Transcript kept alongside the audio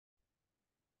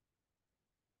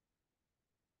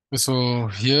So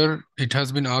here it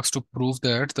has been asked to prove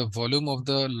that the volume of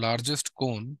the largest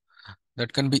cone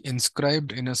that can be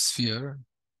inscribed in a sphere,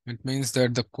 it means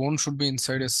that the cone should be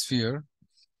inside a sphere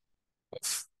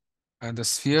and the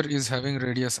sphere is having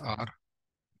radius r.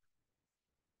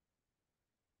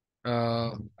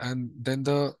 And then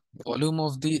the volume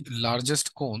of the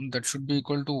largest cone that should be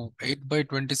equal to 8 by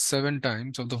 27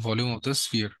 times of the volume of the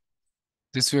sphere.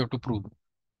 This we have to prove.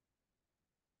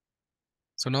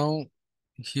 So now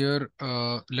here,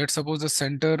 let's suppose the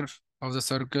center of the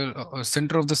circle,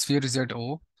 center of the sphere is at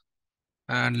O,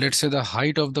 and let's say the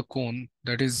height of the cone,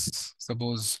 that is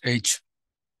suppose h.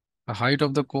 The height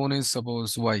of the cone is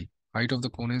suppose y. Height of the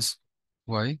cone is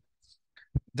y.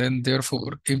 Then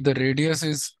therefore, if the radius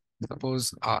is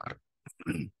suppose r,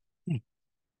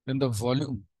 then the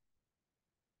volume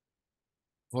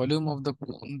of the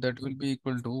cone that will be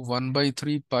equal to 1 by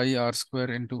 3 pi r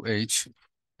square into h.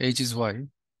 H is y,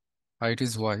 height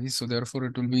is y. So therefore,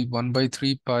 it will be 1 by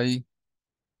 3 pi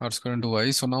r square into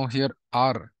y. So now here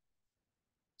r.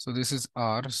 So this is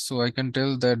r. So I can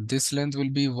tell that this length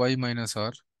will be y minus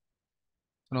r.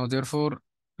 Now, therefore,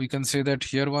 we can say that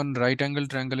here one right angle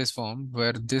triangle is formed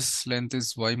where this length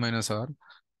is y minus r.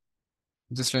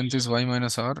 This length is y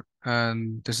minus r,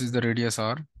 and this is the radius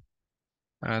r.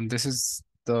 And this is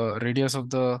the radius of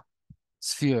the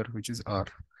sphere, which is r.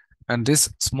 And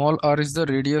this small r is the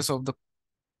radius of the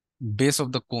base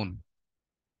of the cone.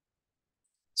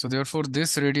 So therefore,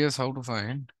 this radius, how to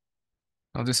find?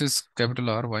 Now this is capital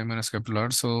R, y minus capital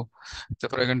R. So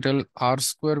therefore I can tell R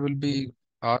square will be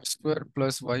R square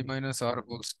plus y minus R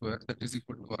whole square, that is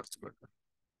equal to R square.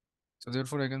 So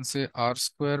therefore I can say R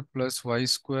square plus y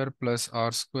square plus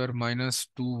R square minus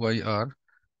 2yr,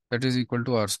 that is equal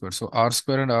to R square. So R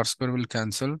square and R square will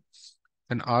cancel.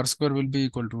 Then R square will be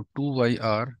equal to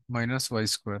 2yr minus y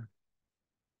square.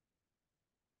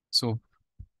 So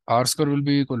R square will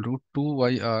be equal to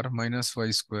 2yr minus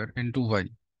y square into y.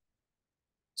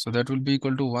 So that will be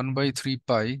equal to 1 by 3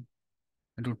 pi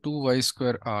into 2y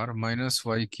square r minus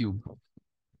y cube.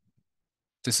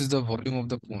 This is the volume of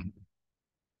the cone.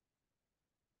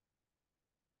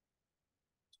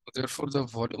 So therefore, the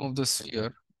volume of the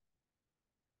sphere,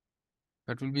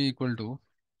 that will be equal to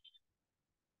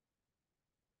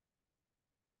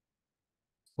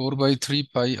 4 by 3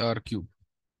 pi r cube.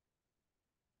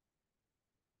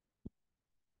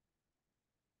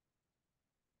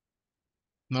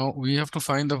 Now we have to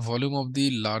find the volume of the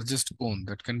largest cone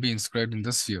that can be inscribed in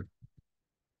the sphere.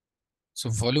 So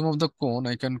volume of the cone,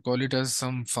 I can call it as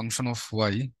some function of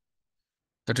y,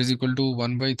 that is equal to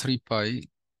 1 by 3 pi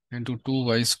into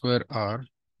 2y square r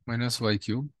minus y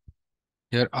cube.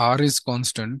 Here r is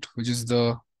constant, which is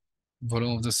the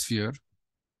volume of the sphere.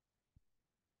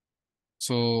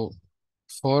 So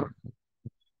for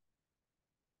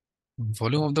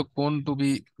volume of the cone to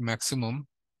be maximum,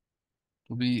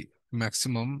 we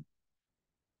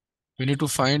need to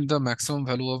find the maximum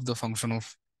value of the function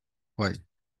of y.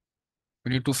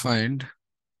 We need to find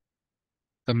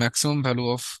the maximum value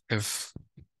of f.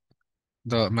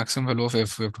 The maximum value of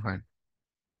f we have to find.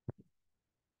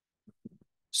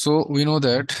 So we know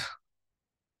that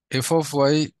f of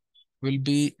y will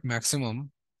be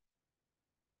maximum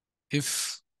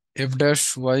if f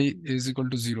dash y is equal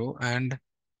to 0 and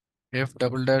f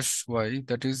double dash y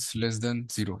that is less than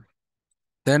 0.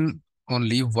 Then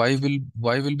only y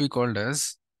will be called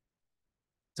as,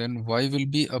 then y will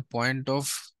be a point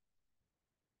of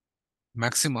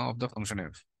maxima of the function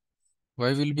f.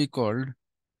 Y will be called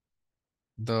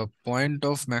the point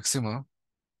of maxima.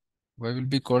 Y will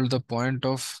be called the point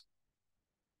of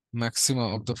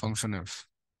maxima of the function f.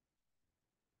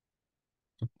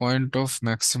 The point of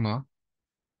maxima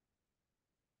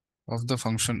of the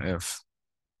function f.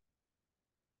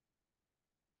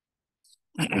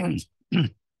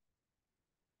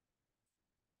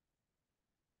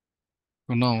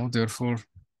 So now, therefore,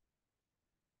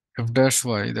 f dash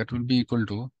y, that will be equal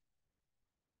to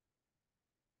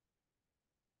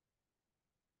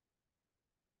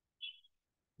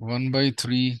 1 by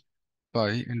 3 pi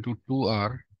into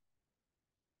 2r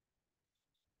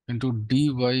into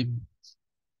d by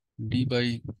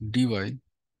dy.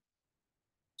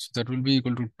 So that will be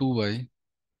equal to 2y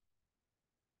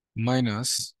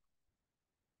minus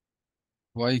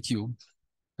y cube,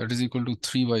 that is equal to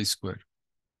 3y square.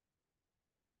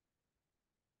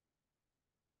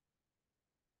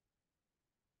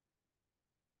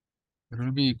 That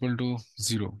will be equal to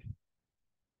 0.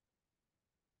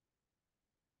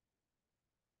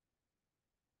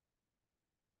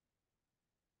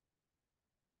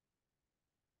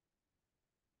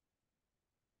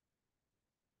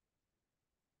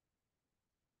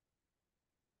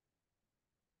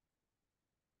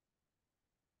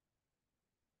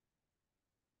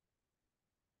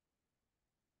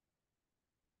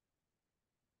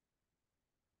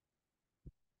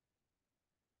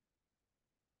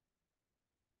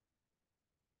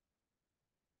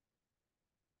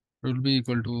 will be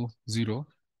equal to 0.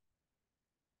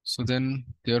 So then,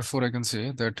 therefore, I can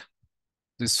say that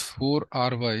this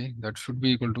 4ry, that should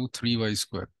be equal to 3y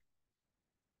square.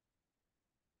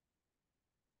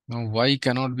 Now, y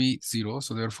cannot be 0.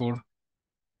 So therefore,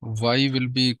 y will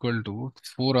be equal to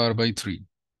 4r by 3.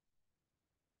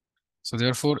 So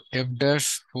therefore, f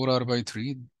dash 4r by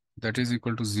 3, that is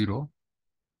equal to 0.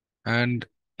 And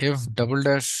f double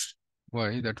dash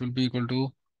y, that will be equal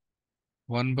to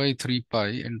 1 by 3 pi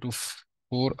into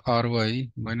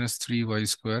 4ry minus 3y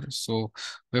square. So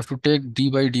we have to take d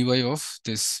by dy of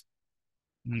this.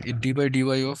 D by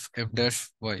dy of f dash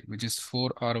y, which is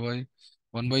 4ry,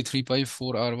 1 by 3 pi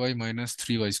 4ry minus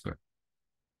 3y square.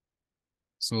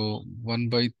 So 1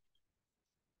 by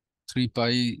 3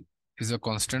 pi is a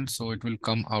constant, so it will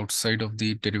come outside of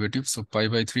the derivative. So pi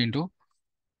by 3 into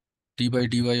d by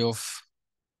dy of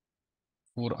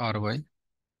 4ry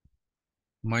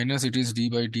minus it is d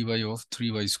by dy of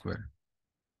 3y square.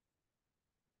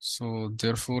 So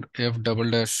therefore f double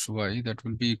dash y, that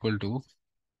will be equal to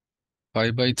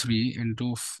pi by 3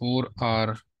 into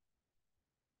 4r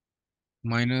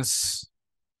minus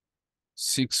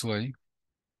 6y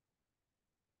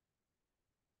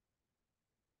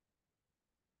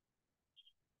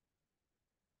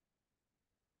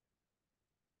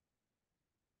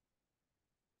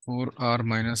 4r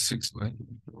minus 6y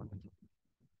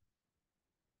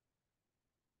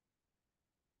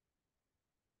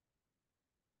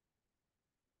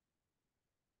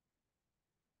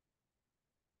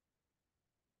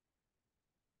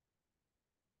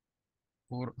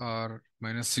 4r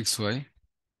minus 6y.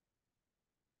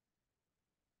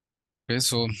 Okay,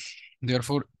 so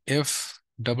therefore f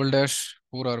double dash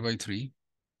 4r by 3,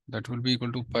 that will be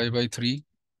equal to pi by 3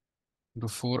 into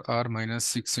 4r minus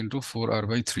 6 into 4r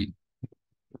by 3.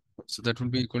 So that will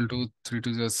be equal to 3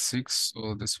 to the 6.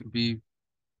 So this will be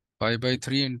pi by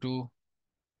 3 into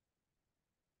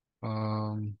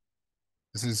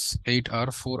this is 8r,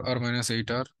 4r minus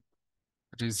 8r,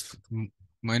 that is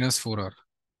minus 4r.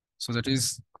 So that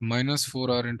is minus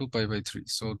 4r into pi by 3.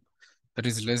 So that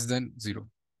is less than 0.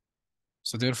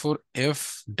 So therefore,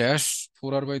 f dash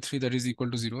 4r by 3, that is equal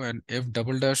to 0, and f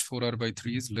double dash 4r by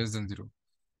 3 is less than 0.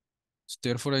 So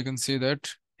therefore, I can say that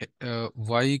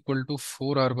y equal to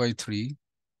 4r by 3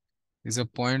 is a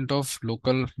point of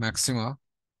local maxima,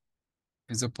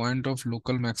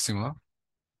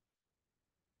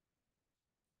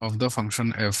 of the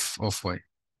function f of y.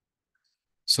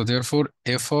 So therefore,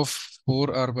 f of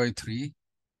 4r by 3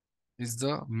 is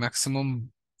the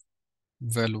maximum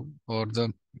value or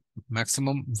the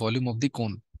maximum volume of the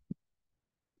cone.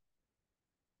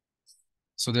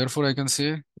 So therefore, I can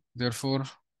say, therefore,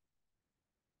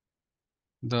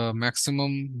 the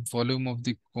maximum volume of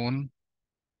the cone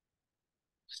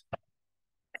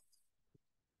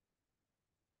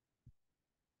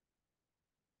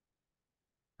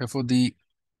therefore the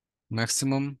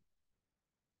maximum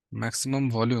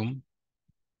volume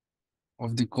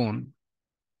of the cone,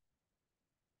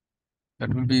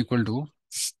 that will be equal to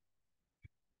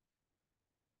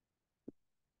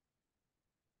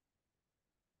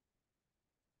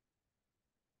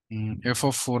f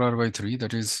of 4r by 3,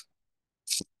 that is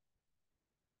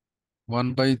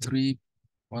 1 by 3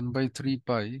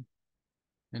 pi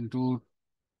into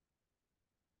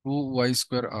 2y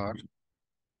square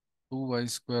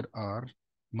r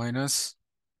minus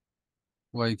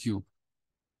y cube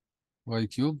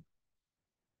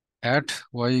at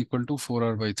y equal to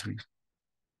 4r by 3.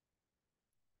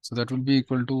 So that will be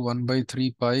equal to 1 by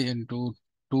 3 pi into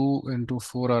 2 into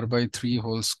 4r by 3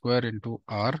 whole square into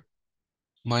r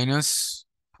minus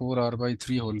 4r by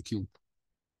 3 whole cube.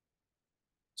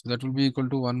 So that will be equal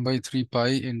to 1 by 3 pi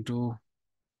into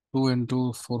 2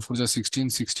 into 4 for the 16,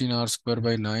 16r square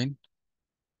by 9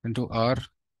 into r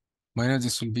minus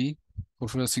this will be 4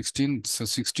 for the 16, so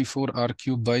 64r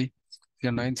cube by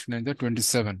 9, 3 9,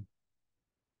 27.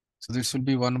 So this will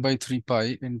be 1 by 3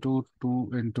 pi into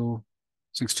 2 into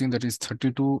 16, that is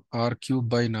 32r cube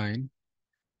by 9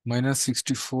 minus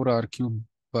 64r cube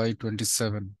by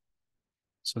 27.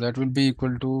 So that will be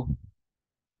equal to,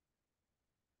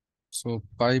 so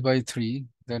pi by 3,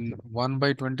 then 1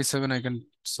 by 27 I can,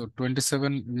 so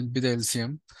 27 will be the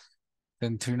LCM,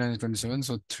 then 3 9 is 27,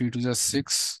 so 3 to the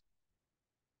 6,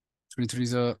 3 3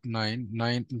 is a 9,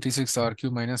 96 r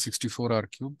cube minus 64 r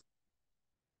cube.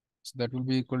 So that will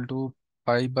be equal to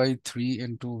pi by 3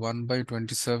 into 1 by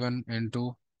 27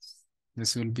 into,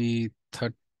 this will be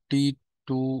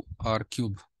 32 r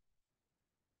cube.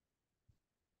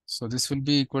 So this will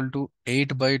be equal to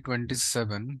 8 by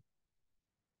 27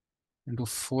 into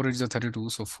 4 is the 32.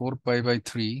 So 4 pi by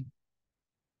 3,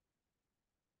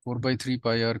 4 by 3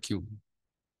 pi r cube.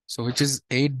 So which is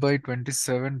 8 by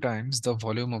 27 times the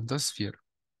volume of the sphere.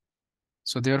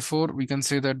 So therefore, we can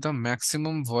say that the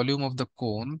maximum volume of the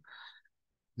cone,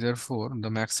 therefore, the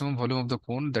maximum volume of the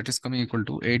cone that is coming equal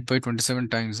to 8 by 27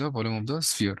 times the volume of the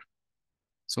sphere.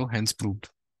 So hence proved.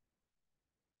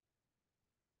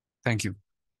 Thank you.